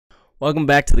Welcome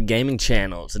back to the gaming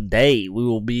channel. Today we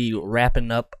will be wrapping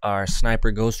up our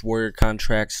Sniper Ghost Warrior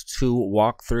Contracts 2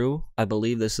 walkthrough. I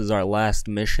believe this is our last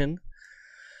mission.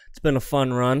 It's been a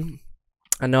fun run.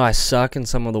 I know I suck and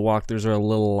some of the walkthroughs are a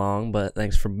little long, but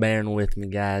thanks for bearing with me,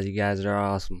 guys. You guys are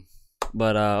awesome.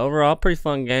 But overall, pretty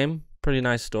fun game. Pretty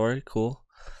nice story. Cool.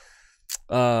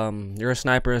 You're a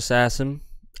sniper assassin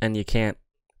and you can't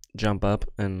jump up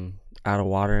and out of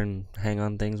water and hang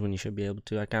on things when you should be able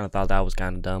to. I kind of thought that was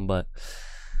kind of dumb, but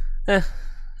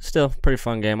still pretty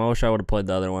fun game. I wish I would have played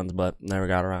the other ones, but never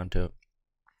got around to it.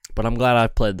 But I'm glad I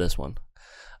played this one.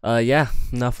 Yeah,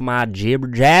 enough of my jibber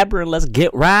jabber. Let's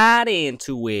get right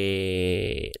into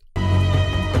it.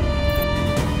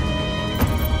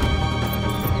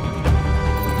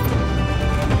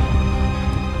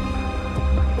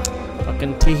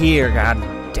 Fucking to here, god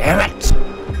damn it!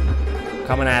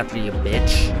 Coming after you,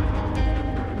 bitch.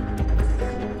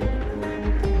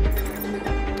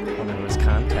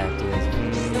 Contact is.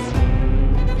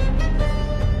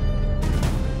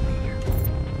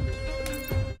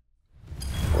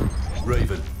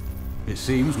 Raven, it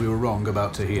seems we were wrong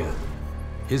about Tahir.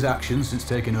 His actions since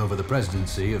taking over the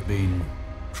presidency have been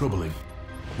troubling.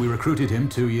 We recruited him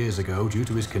 2 years ago due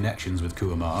to his connections with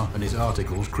Kuamar and his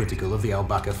articles critical of the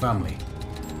Al-Bakr family.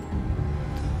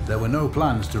 There were no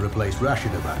plans to replace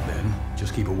Rashida back then,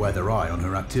 just keep a weather eye on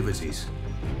her activities.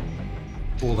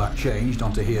 All that changed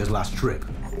on Tahir's last trip.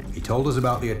 He told us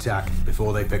about the attack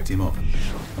before they picked him up,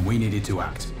 and we needed to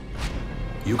act.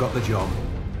 You got the job.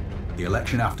 The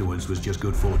election afterwards was just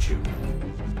good fortune.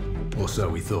 Or so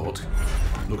we thought.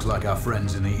 Looks like our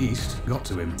friends in the East got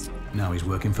to him. Now he's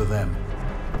working for them.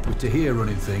 With Tahir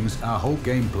running things, our whole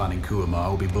game plan in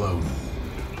Kuamar will be blown.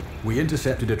 We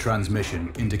intercepted a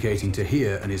transmission indicating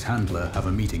Tahir and his handler have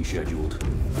a meeting scheduled.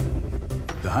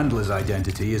 The handler's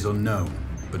identity is unknown,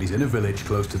 but he's in a village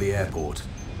close to the airport.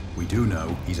 We do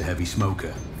know he's a heavy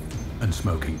smoker, and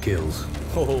smoking kills.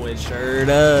 Oh, it sure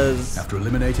does. After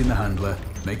eliminating the handler,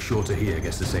 make sure Tahir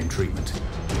gets the same treatment.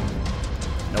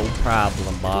 No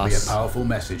problem, boss. It'll be a powerful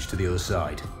message to the other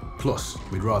side. Plus,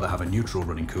 we'd rather have a neutral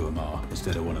running Kuamar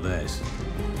instead of one of theirs.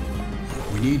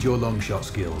 We need your long shot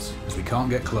skills, as we can't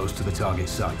get close to the target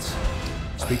sites.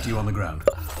 Speak to you on the ground.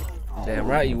 Damn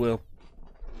right you will.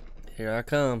 Here I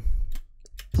come.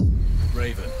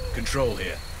 Raven, control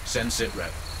here. Send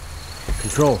sitrep.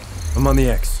 Control, I'm on the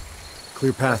X.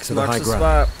 Clear path to the high ground.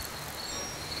 Spot.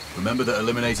 Remember that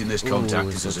eliminating this contact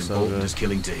is as important as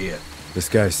killing Tahir. This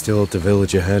guy's still at the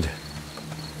village ahead.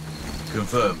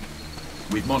 Confirm.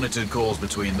 We've monitored calls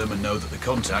between them and know that the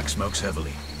contact smokes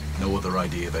heavily. No other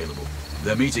ID available.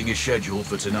 Their meeting is scheduled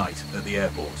for tonight at the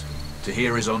airport.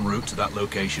 Tahir is en route to that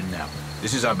location now.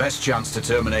 This is our best chance to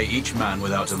terminate each man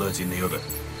without alerting the other.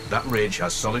 That ridge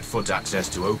has solid foot access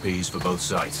to OPs for both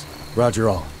sites. Roger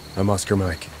all. I'm Oscar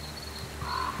Mike.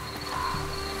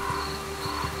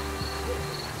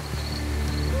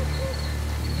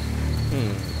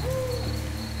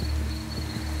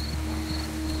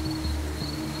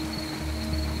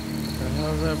 The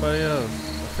hell's everybody else?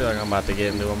 I feel like I'm about to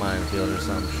get into a minefield or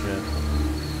some shit.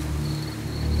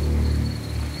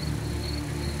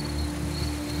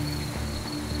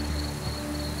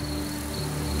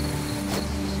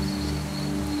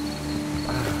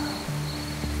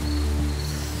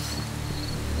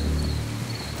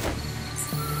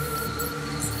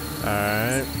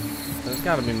 Alright. There's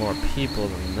gotta be more people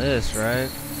than this, right?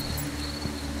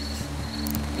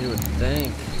 You would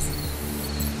think.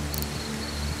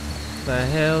 The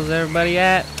hell's everybody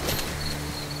at?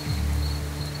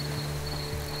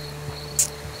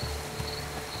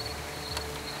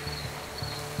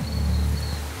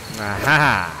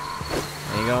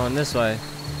 Aha! Ain't going this way.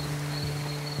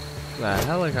 That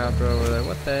helicopter over there.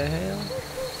 What the hell?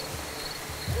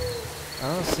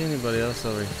 I don't see anybody else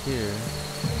over here.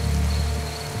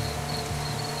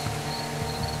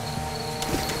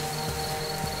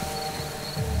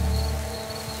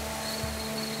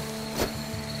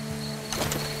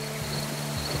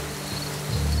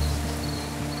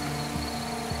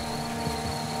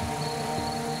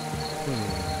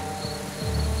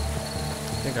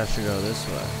 I think I should go this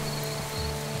way.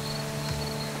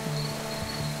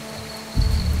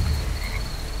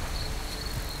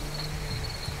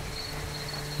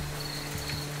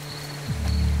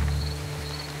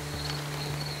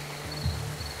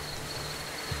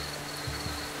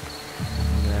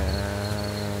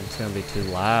 Nah, it's gonna be too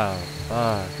loud.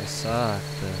 Fuck, I suck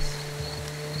this.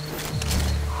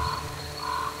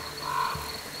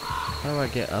 How do I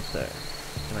get up there?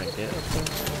 Can I get up there?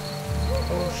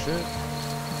 Oh shit.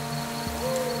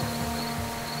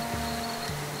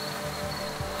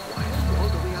 Why are you all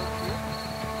the way out here?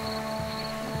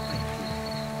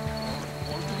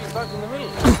 Fuck in the middle.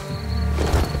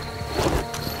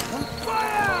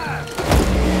 Fire!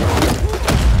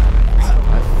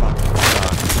 I fucking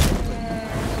suck.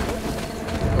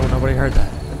 Oh, nobody heard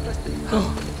that.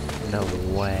 No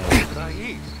way.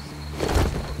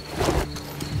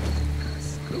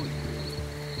 Screw it.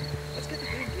 Let's get the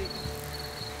game game.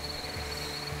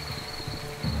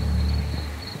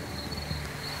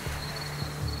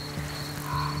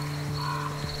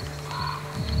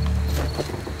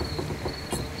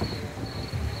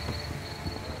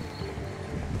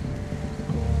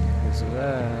 What's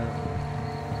that?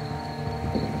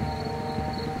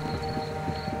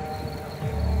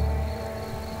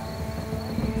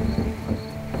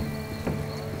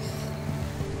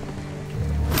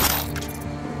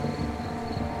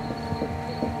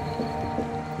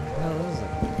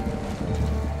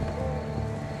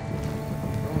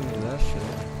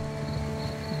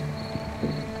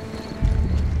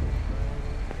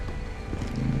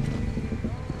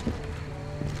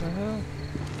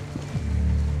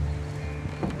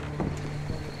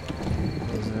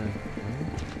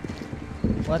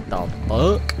 What the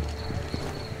fuck?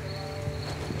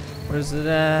 Where's it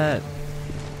at?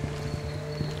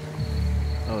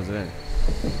 Oh, is it?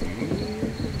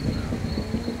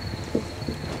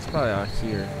 It's probably out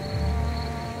here.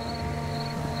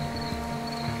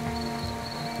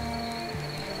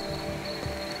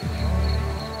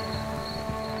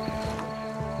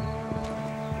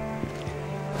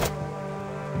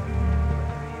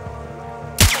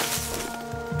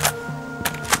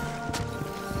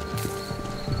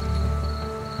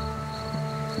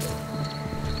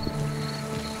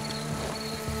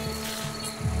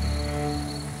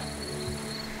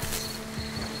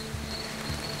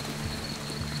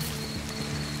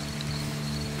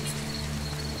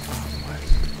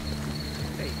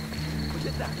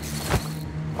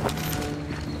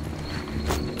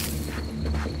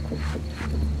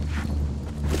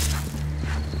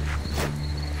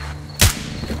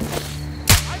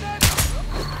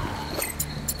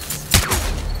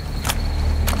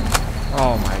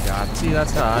 Oh my god. See,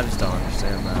 that's how I just don't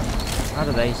understand that. How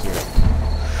do they hear it?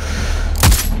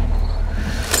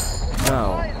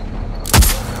 No.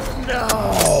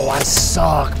 No, I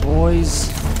suck, boys.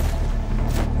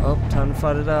 Oh, time to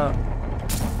fight it out.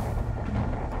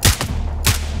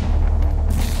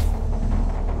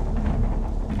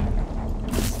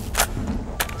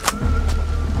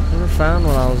 Never found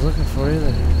what I was looking for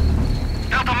either.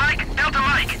 Delta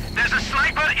Mike, there's a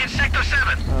sniper in Sector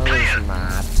 7. Oh, Clear. there's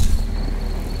not.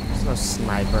 There's no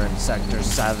sniper in Sector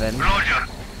 7. Roger.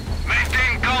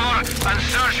 Maintain cover and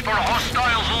search for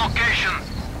hostiles locations.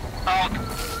 Out.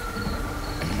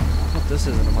 Hope this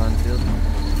isn't a minefield.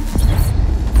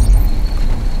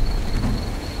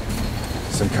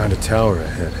 Some kind of tower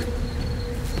ahead.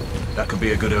 That could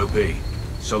be a good OP.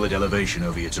 Solid elevation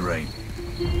over your terrain.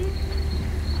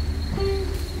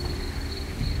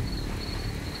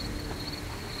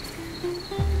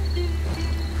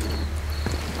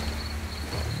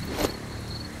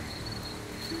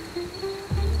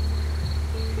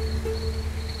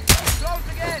 Close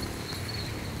again.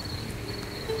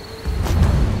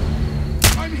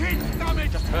 I'm hit. Damn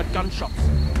it. Just heard gunshots.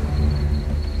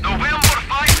 November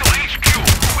 5 to HQ.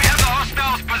 We have the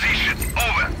hostiles position.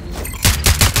 Over.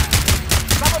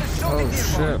 Somebody's shooting Oh here.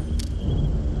 shit.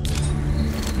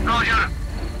 Roger.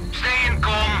 Stay in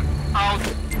calm. Out.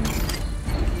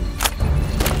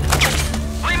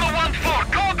 Lima 1-4.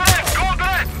 Code red. Code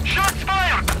red. Shots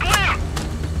fired. Clear.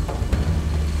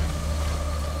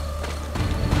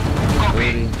 Copy.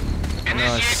 Booty. I know I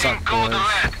Initiating suck, code boys.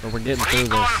 red. But we're getting through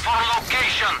Recon this. for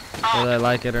location. Whether I Out.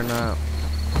 like it or not.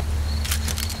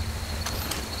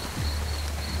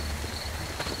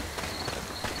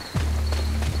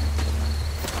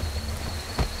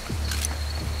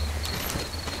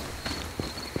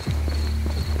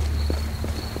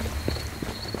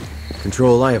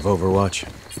 Control, I have Overwatch.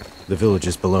 The village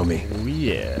is below me. Oh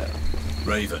yeah.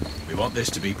 Raven, we want this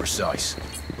to be precise.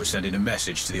 We're sending a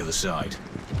message to the other side.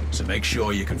 So make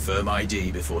sure you confirm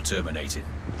ID before terminating.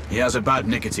 He has a bad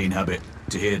nicotine habit.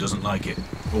 Tahir doesn't like it.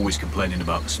 Always complaining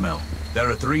about the smell. There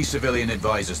are 3 civilian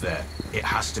advisors there. It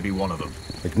has to be one of them.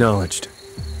 Acknowledged.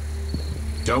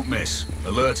 Don't miss.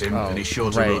 Alert him, Oh, and he's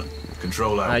sure to right. run.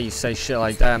 Control Now out. you say shit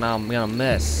like that and I'm gonna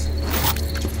miss.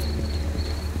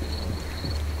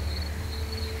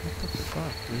 What the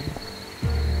fuck, dude?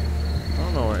 I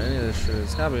don't know where any of this shit is.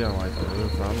 It's gotta be on like the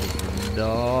roof. I'm just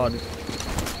dog.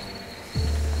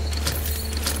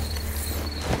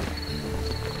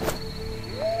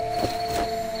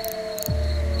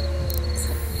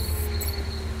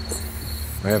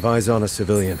 I have eyes on a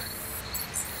civilian.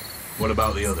 What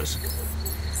about the others?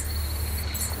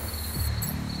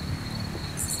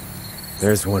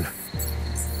 There's one.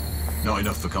 Not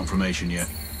enough for confirmation yet.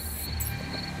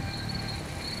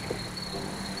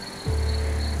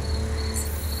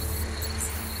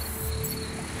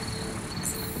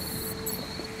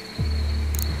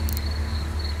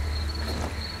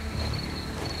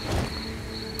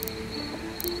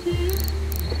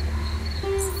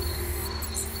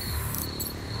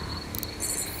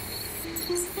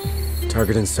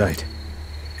 Target in sight.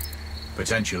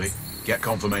 Potentially. Get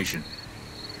confirmation.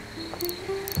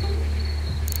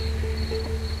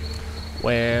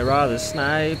 Where are the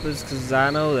snipers? 'Cause I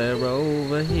know they're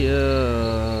over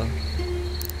here.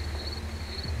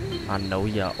 I know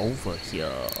you're over here.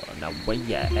 Now where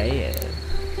you at?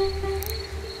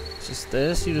 It's just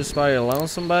this? You just spotted alone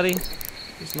somebody?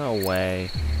 There's no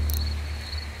way.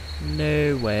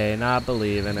 No way. Not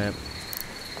believing it.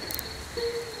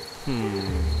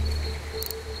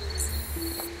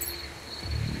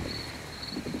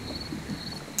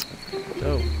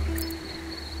 Oh.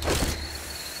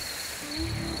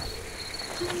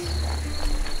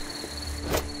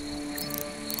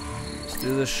 Let's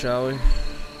do this, shall we?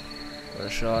 Where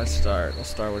shall I start? I'll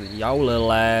start with yo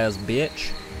little ass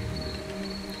bitch.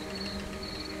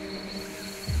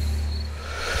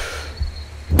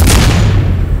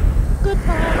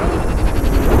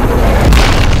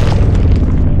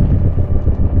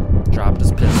 Dropped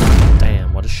his pistol.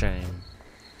 Damn, what a shame.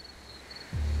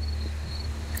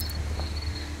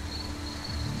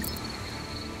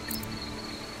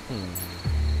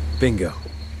 Bingo.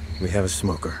 We have a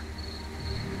smoker.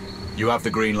 You have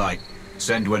the green light.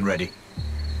 Send when ready.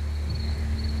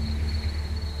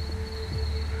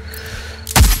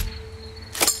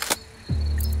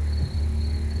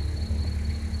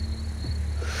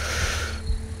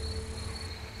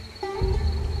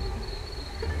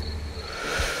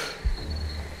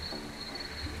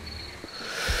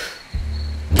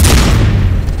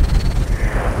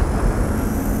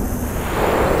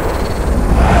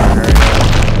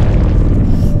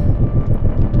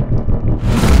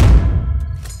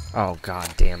 Oh,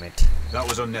 god damn it. That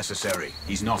was unnecessary.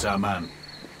 He's not our man.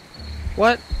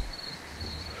 What?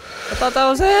 I thought that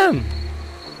was him.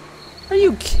 Are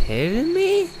you kidding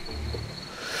me?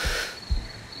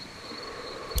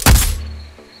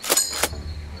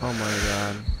 Oh my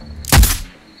god.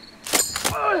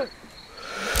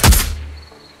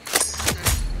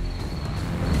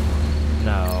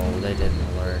 No, they didn't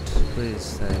alert. Please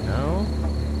say no.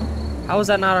 How is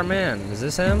that not our man? Is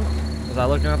this him? Was I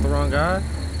looking at the wrong guy?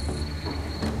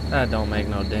 That don't make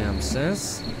no damn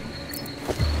sense.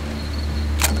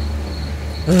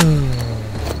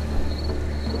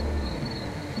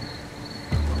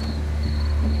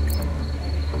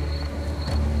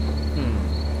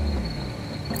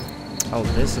 Oh,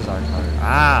 this is our target.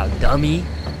 Ah, dummy.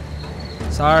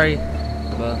 Sorry,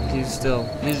 but he's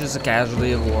just a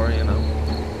casualty of war, you know.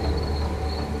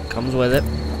 Comes with it.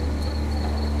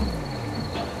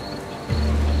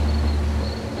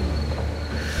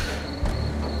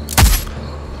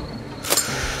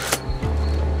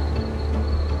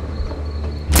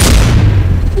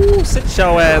 Ooh, sit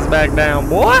your ass back down,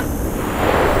 boy.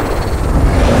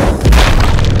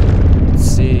 Let's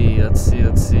see. I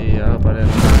hope I didn't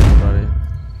hurt anybody.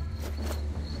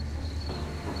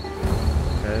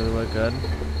 Okay, we look good.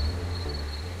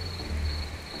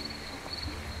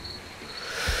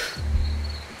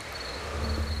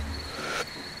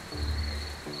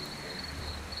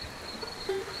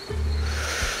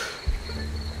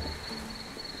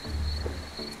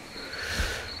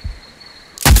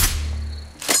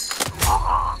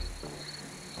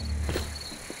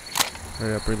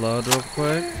 Hurry up, reload real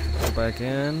quick. Go back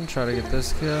in, try to get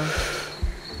this kill.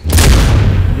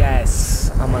 Yes!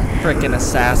 I'm a freaking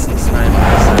assassin sniper.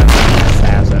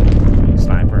 Assassin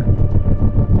sniper.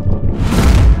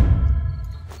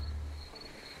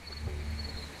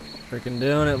 Freaking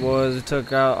doing it, boys. We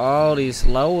took out all these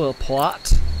lower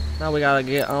plot. Now we gotta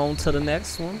get on to the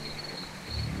next one.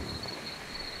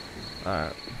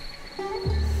 Alright.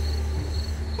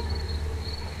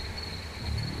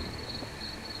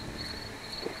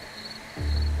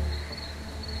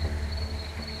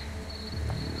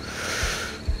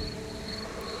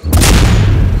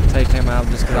 Take him out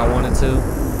just because I wanted to.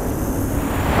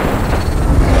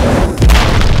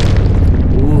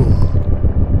 Ooh.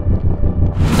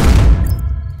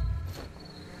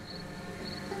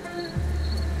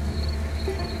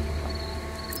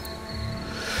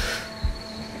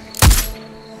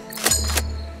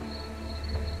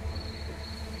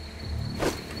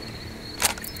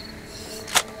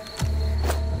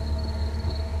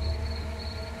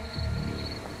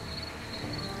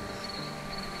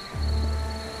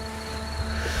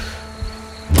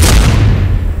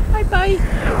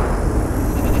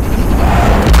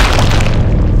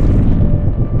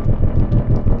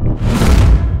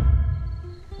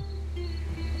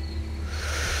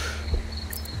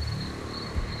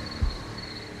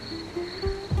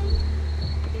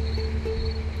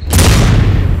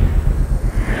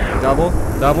 Double.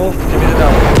 Double. Give me the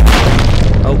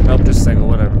double. Oh, nope, just single.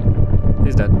 Whatever.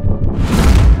 He's dead.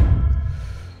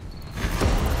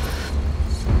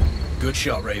 Good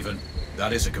shot, Raven.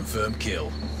 That is a confirmed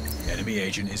kill. Enemy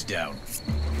agent is down.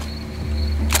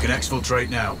 You can exfiltrate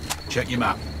now. Check your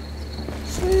map.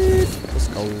 Sweet. Let's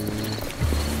go.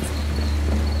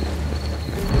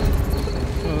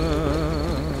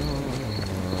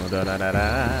 Da, da, da,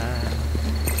 da.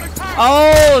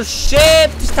 Oh shit!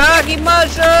 Stocky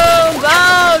mushrooms!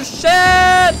 Oh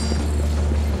shit!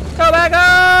 Go back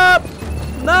up!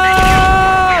 No!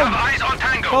 Eyes on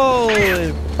Tango.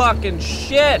 Holy fucking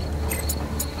shit!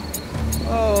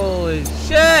 Holy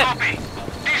shit! Copy.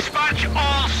 Dispatch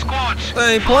all squads.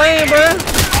 They ain't playing, bro.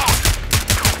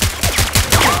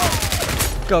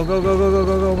 Go, go, go, go, go,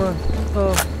 go, go, run.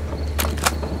 Oh.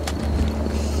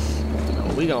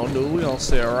 We gonna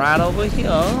sit right over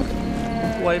here.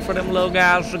 Wait for them little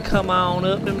guys to come on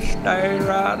up them stairs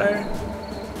right there.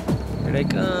 Here they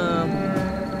come.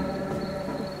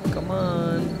 Come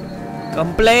on.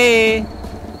 Come play.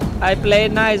 I play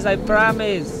nice, I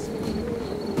promise.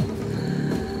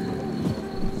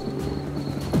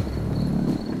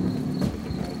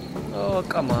 Oh,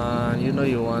 come on. You know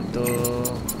you want to.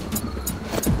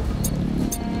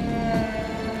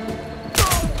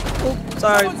 Oh,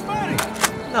 sorry.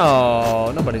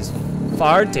 No, nobody's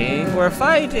farting. We're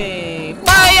fighting.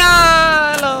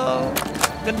 Fire! Hello.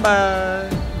 Goodbye.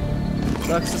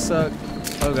 Sucks to suck.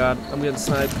 Oh god, I'm getting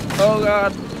sniped. Oh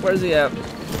god, where's he at?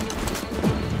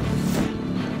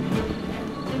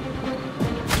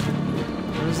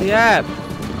 Where's he at?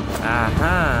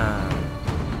 Aha.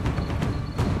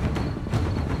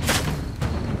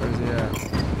 Where's he at?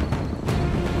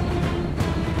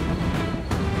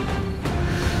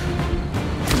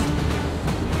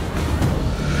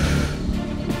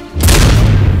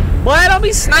 Boy, don't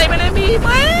be sniping at me,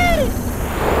 boy!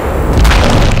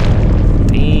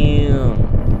 Damn.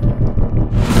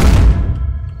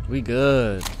 We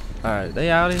good. Alright,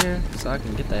 they out of here so I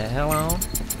can get the hell on.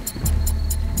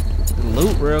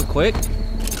 Loot real quick.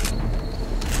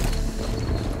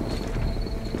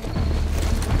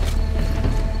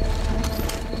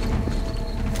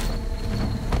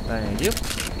 Thank you.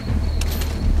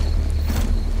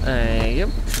 Thank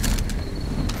you.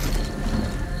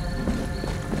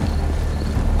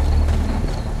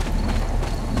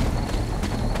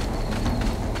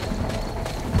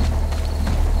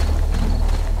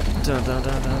 Dun, dun,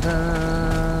 dun, dun,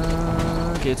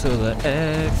 dun. Get to the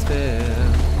exit.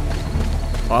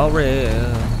 All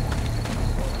real.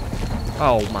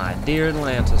 Oh my dear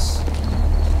Atlantis.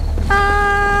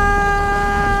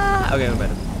 Ah! Okay, we're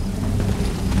better.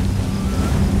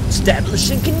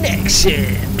 Establishing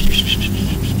connection.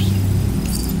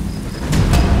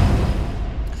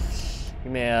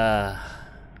 Give me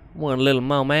one little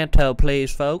memento,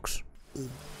 please, folks.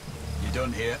 You're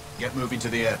done here. Get moving to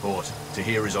the airport.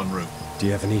 Tahir is en route. Do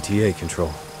you have an ETA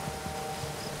control?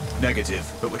 Negative,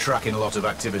 but we're tracking a lot of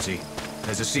activity.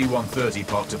 There's a C-130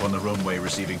 parked up on the runway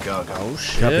receiving cargo. Oh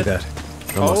shit. Copy that.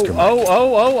 Oh,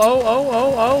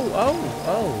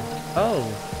 oh.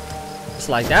 It's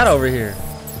like that over here.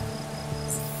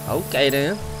 Okay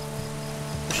then.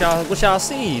 What y'all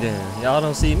see then? Y'all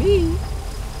don't see me.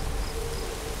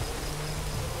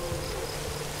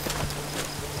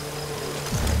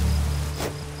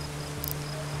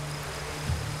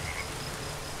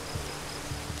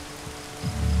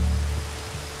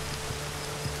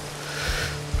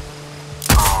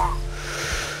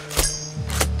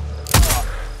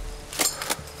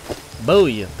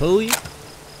 Booyah, booyah.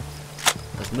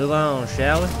 Let's move on,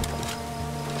 shall we?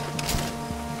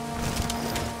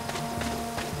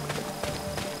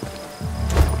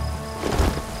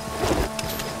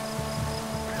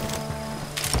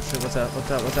 Shit, what's up?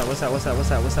 What's up? What's up? What's up? What's up?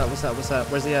 What's up? What's up? What's up? What's up?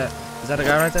 Where's he at? Is that a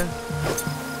guy right there?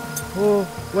 Oh,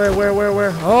 where?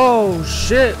 Oh,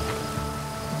 shit.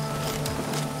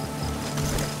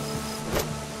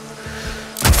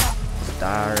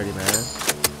 Die already, man.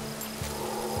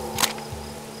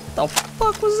 What the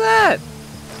fuck was that?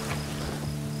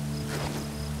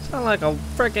 Sound like a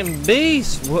freaking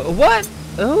beast. What?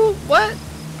 Who? What?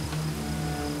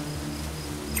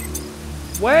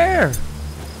 Where?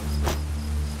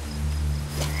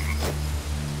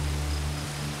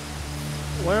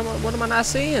 What am I not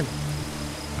seeing?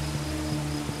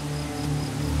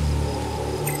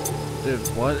 Dude,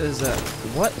 what is that?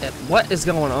 What is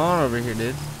going on over here,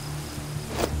 dude?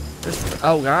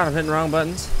 Oh god, I'm hitting the wrong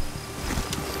buttons.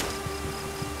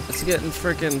 It's getting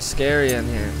freaking scary in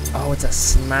here. Oh, it's a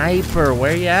sniper.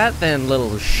 Where you at then,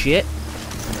 little shit?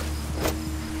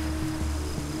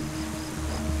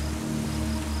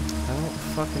 I don't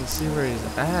fucking see where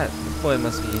he's at. This boy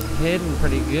must be hidden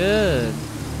pretty good.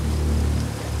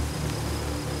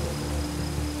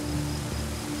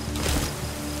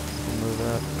 Move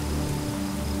up.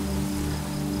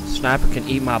 Sniper can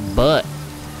eat my butt.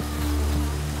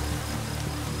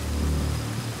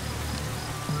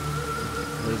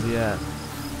 Where's he at?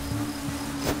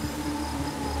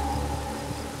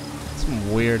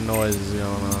 Some weird noises going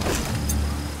on.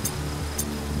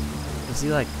 Is he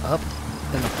like up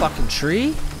in the fucking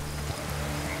tree?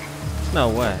 No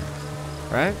way.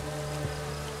 Right?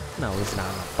 No, he's not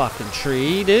in the fucking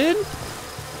tree, dude.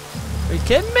 Are you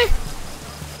kidding me?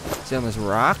 Is he on this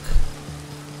rock?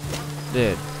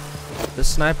 Dude, this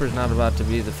sniper's not about to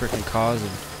be the freaking cause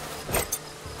of...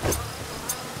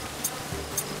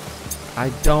 I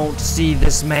don't see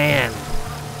this man.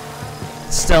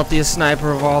 Stealthiest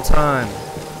sniper of all time.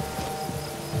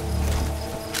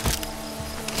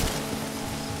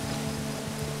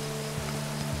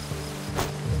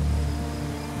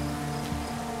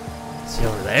 Is he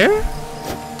over there?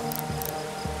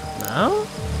 No?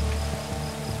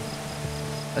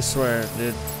 I swear,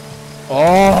 dude.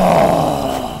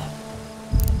 Oh!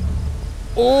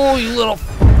 Oh, you little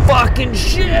fucking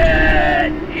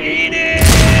shit! Eat it!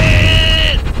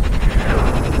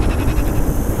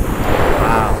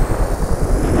 Wow.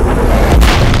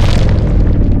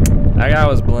 That guy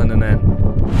was blending in.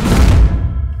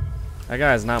 That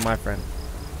guy is not my friend.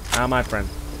 Not my friend.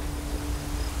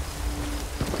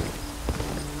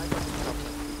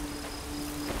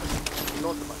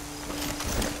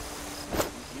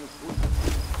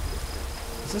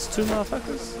 Is this two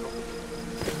motherfuckers?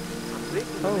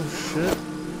 Oh shit.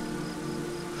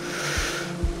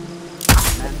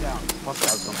 Man down.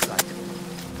 Hostiles on sight.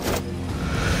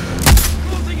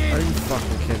 Are you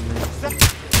fucking kidding me?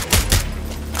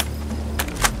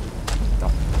 The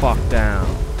fuck down.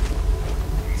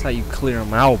 That's how you clear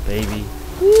them out, baby.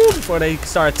 Woo, before they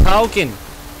start talking.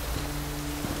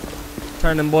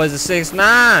 Turn them boys to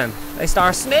 6'9". They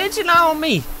start snitching on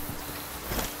me.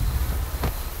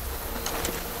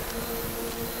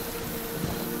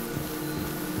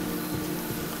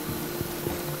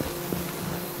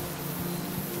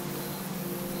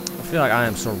 I feel like I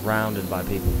am surrounded by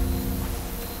people.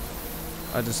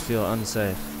 I just feel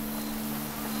unsafe.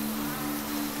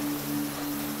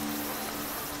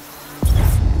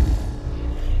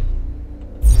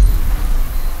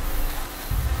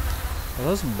 Are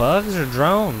those bugs or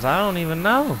drones? I don't even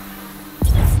know.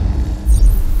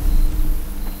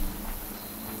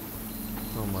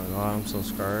 Oh my god, I'm so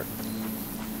scared.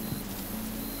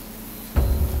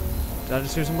 Did I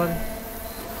just hear somebody?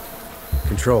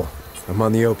 Control, I'm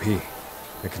on the OP.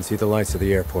 I can see the lights of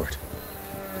the airport.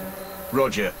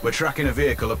 Roger, we're tracking a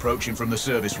vehicle approaching from the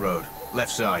service road.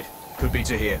 Left side. Could be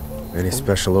to here. Any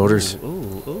special orders?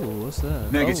 Ooh, what's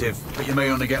that? Negative, but you may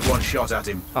only get one shot at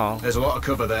him. Oh. There's a lot of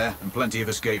cover there and plenty of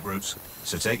escape routes.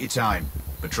 So take your time,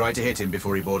 but try to hit him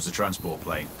before he boards the transport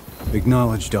plane.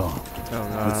 Acknowledged all. Oh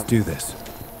god. Let's do this.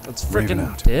 Let's freaking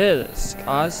out. do this,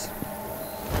 guys.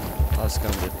 Oh, it's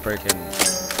gonna be freaking...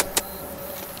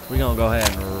 We're gonna go ahead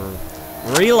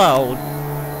and reload.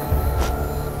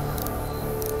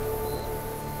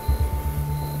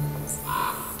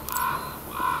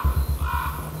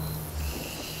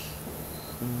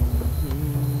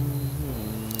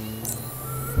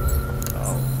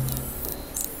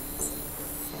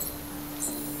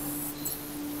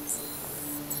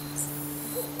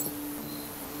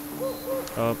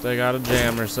 Oh, they got a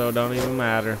jammer, so it don't even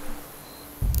matter.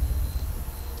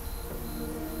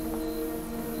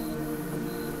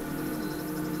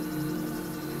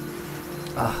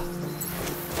 Ah.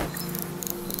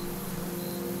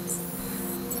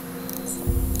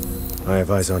 I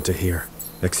have eyes onto here.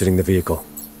 Exiting the vehicle.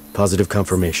 Positive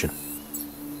confirmation.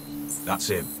 That's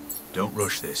him. Don't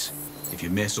rush this. If you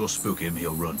miss or spook him,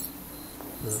 he'll run.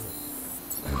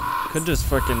 Could just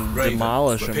freaking Raven,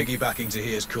 demolish we're him. piggybacking to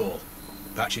here's call.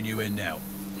 Patching you in now.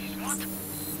 What?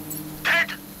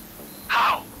 Dead?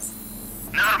 How?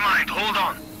 Never mind, hold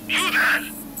on. You there?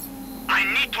 I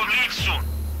need to leave soon.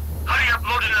 Hurry up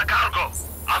loading the cargo.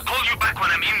 I'll call you back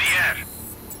when I'm in the air.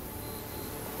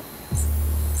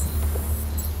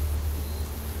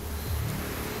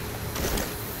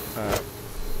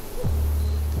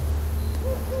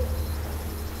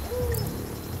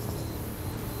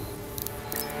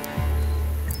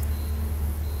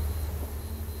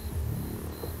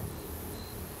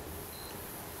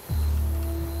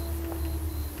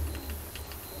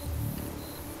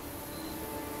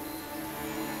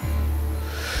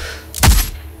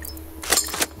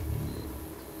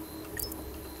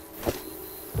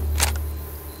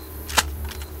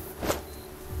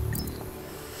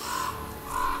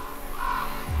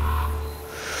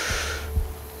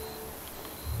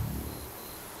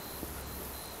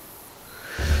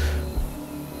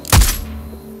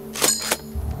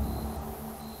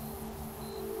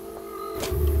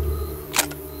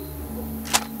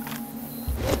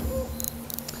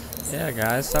 Yeah,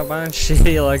 guys, stop buying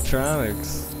shitty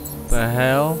electronics. The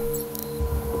hell?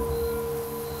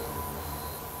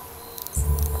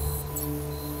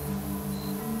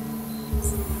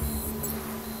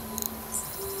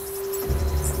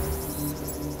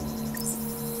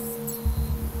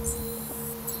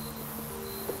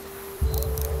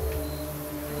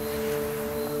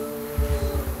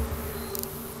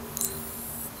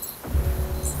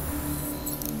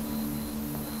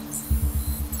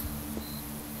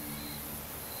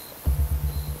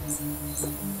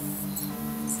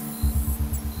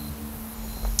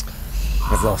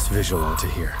 I've lost visual onto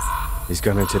here. He's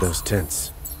gone into those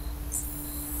tents.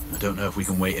 I don't know if we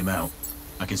can wait him out.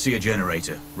 I can see a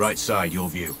generator, right side your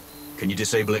view. Can you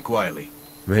disable it quietly?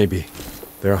 Maybe.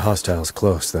 There are hostiles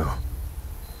close, though.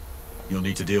 You'll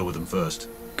need to deal with them first.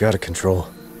 Got a control.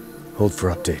 Hold for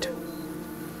update.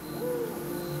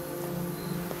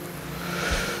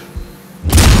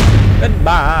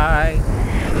 Goodbye.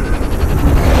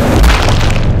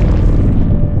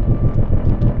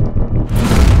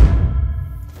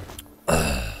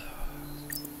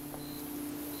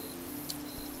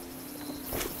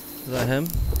 Is that him?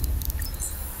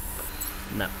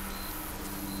 No. I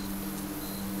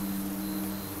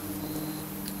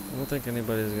don't think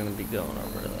anybody's gonna be going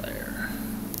over there.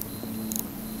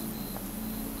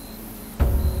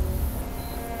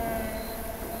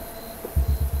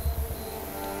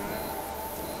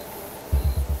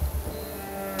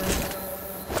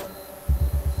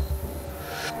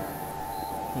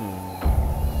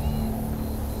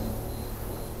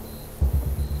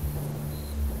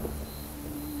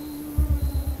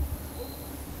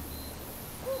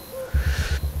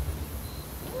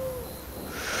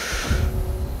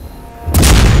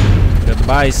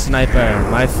 Goodbye, sniper,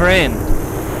 my friend.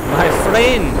 My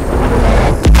friend.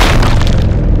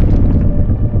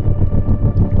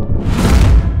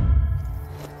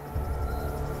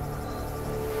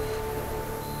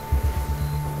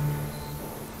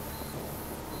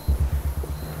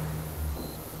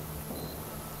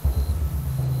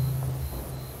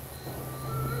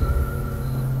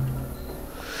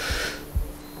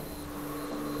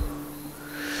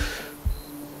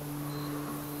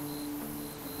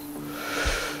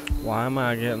 Why am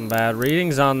I getting bad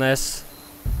readings on this?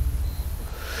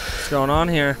 What's going on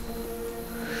here?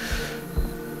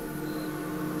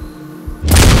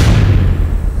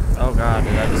 Oh god,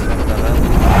 did I just fuck that up?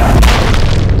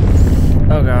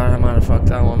 Oh god, I might have fucked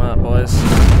that one up, boys.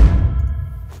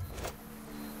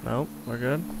 Nope, we're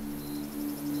good.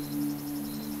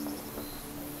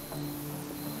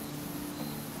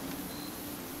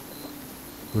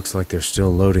 Looks like they're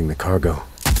still loading the cargo.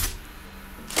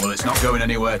 Well, it's not going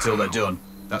anywhere till they're done.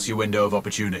 That's your window of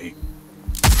opportunity.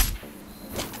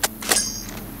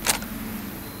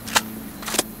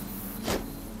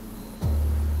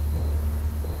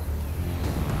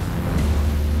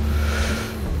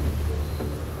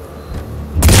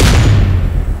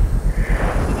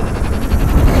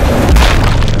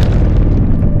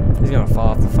 He's gonna fall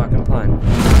off the fucking plane.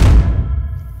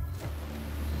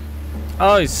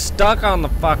 Oh, he's stuck on the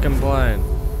fucking plane.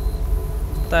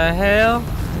 What the hell?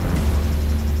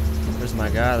 There's my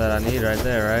guy that I need right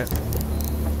there, right?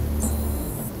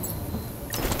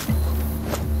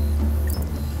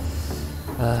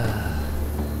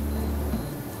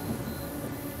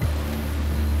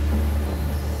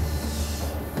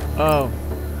 Oh.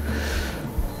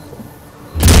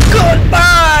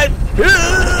 Goodbye!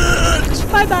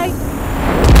 Bye-bye!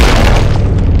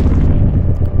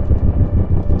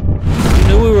 You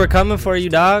knew we were coming for you,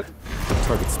 dog?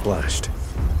 Target splashed.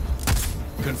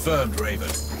 Confirmed, Raven.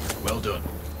 Well done.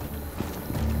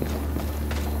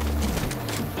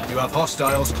 You have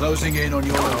hostiles closing in on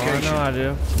your location. Oh, I know I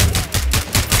do.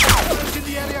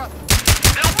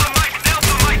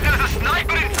 Delta Mike, there's a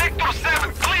sniper in Sector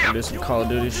 7, clear! Do some Call of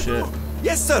Duty shit.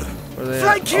 Yes, sir. Where they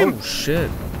Flank at? him. Oh shit.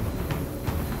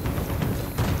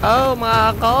 Oh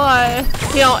my god.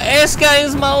 He on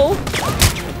S-Games mode.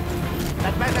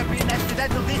 That might have been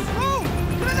accidental this. Move!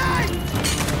 Grenade!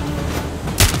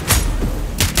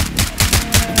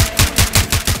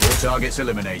 All targets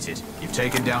eliminated. You've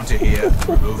taken down to here,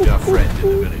 removed our friend in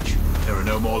the village. There are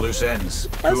no more loose ends.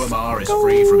 Kuamar is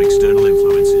free from external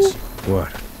influences.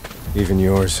 What? Even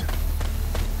yours?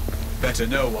 Better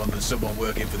no one than someone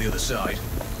working for the other side.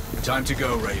 Time to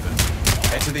go, Raven.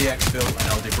 Head to the exfil and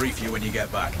I'll debrief you when you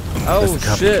get back. Oh That's the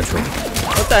copy shit. control.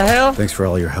 What the hell? Thanks for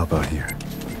all your help out here.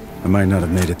 I might not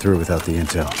have made it through without the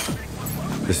intel.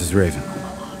 This is Raven.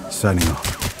 Signing off.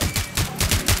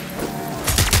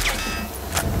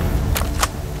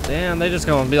 Damn, they just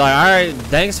gonna be like, alright,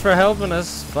 thanks for helping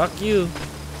us. Fuck you.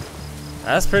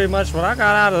 That's pretty much what I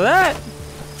got out of that.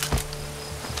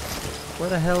 Where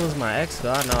the hell is my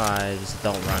exfil? I know I just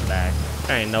don't run back.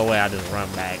 There ain't no way I just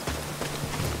run back.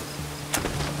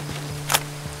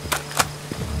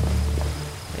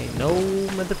 Ain't no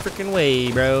motherfucking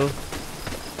way, bro.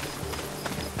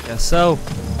 Guess so.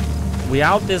 We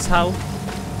out this hoe.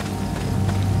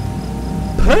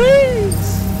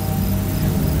 Peace!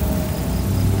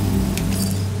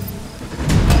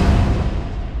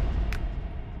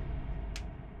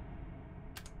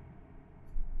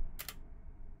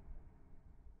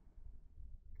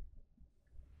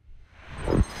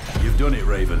 You've done it,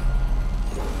 Raven.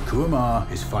 Kuamar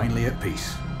is finally at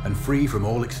peace and free from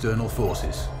all external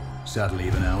forces. Sadly,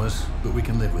 even ours, but we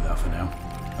can live with that for now.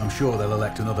 I'm sure they'll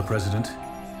elect another president,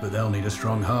 but they'll need a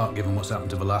strong heart given what's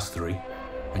happened to the last three.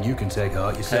 And you can take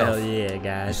heart yourself. Hell yeah, You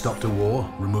guys. stopped a war,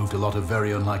 removed a lot of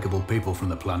very unlikable people from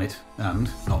the planet, and,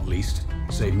 not least,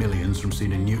 saved millions from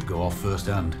seeing a nuke go off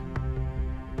firsthand.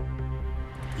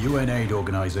 UN aid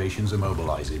organizations are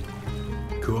mobilizing.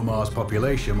 Kuamar's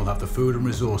population will have the food and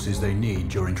resources they need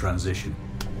during transition.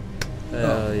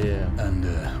 Hell yeah. And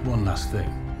one last thing.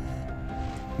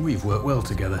 We've worked well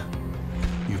together.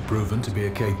 You've proven to be a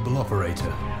capable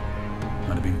operator.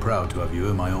 I'd have been proud to have you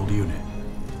in my old unit.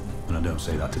 And I don't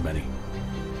say that to many.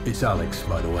 It's Alex,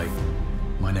 by the way.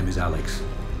 My name is Alex.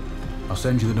 I'll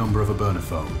send you the number of a burner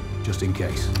phone, just in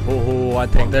case. Oh, I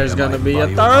think there's gonna be a buy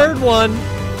you third a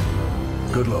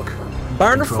one. Good luck.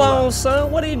 Burner Control phone, that.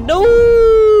 son. What do you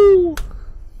do?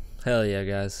 Hell yeah,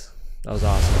 guys. That was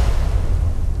awesome.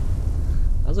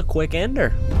 That was a quick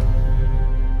ender.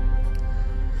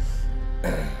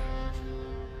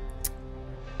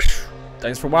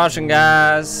 Thanks for watching,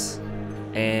 guys.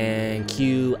 And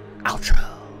cue outro.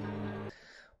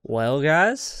 Well,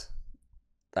 guys,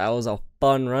 that was a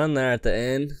fun run there at the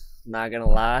end. Not gonna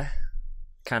lie.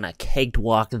 Kind of caked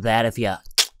walk that, if you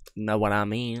know what I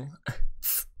mean.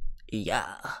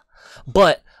 Yeah.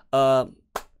 But on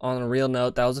a real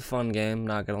note, that was a fun game.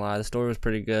 Not gonna lie, the story was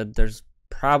pretty good. There's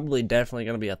probably definitely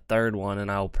gonna be a third one,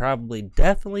 and I'll probably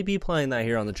definitely be playing that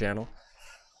here on the channel.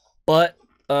 But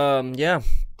yeah,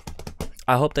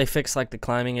 I hope they fix like the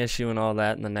climbing issue and all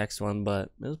that in the next one.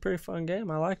 But it was a pretty fun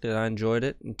game. I liked it. I enjoyed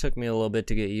it. It took me a little bit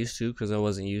to get used to because I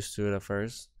wasn't used to it at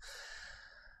first.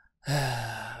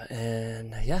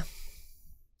 And yeah,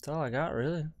 that's all I got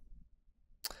really.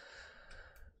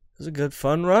 It was a good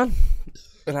fun run,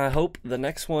 and I hope the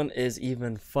next one is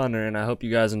even funner, and I hope you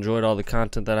guys enjoyed all the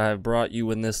content that I have brought you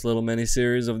in this little mini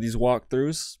series of these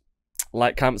walkthroughs.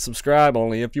 Like, comment, subscribe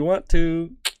only if you want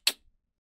to.